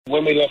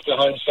When we left the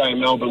home stay in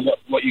Melbourne,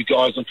 what you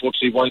guys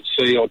unfortunately won't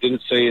see or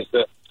didn't see is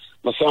that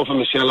myself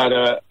and Mishel had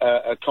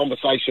a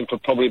conversation for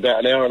probably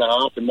about an hour and a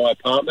half in my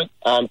apartment,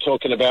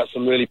 talking about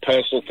some really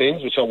personal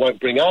things, which I won't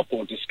bring up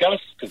or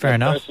discuss because they're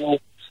personal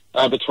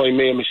between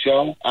me and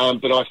Mishel.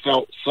 But I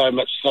felt so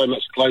much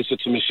closer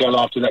to Mishel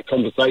after that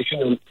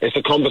conversation, and it's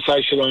a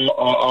conversation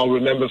I'll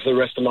remember for the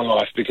rest of my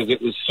life because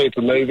it was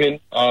super moving.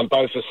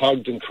 Both of us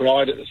hugged and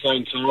cried at the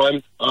same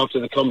time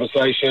after the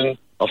conversation.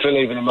 I feel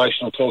even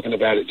emotional talking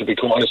about it, to be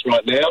quite honest,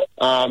 right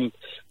now.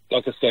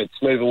 Like I said,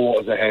 smoother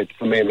waters ahead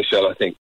for me and Mishel, I think.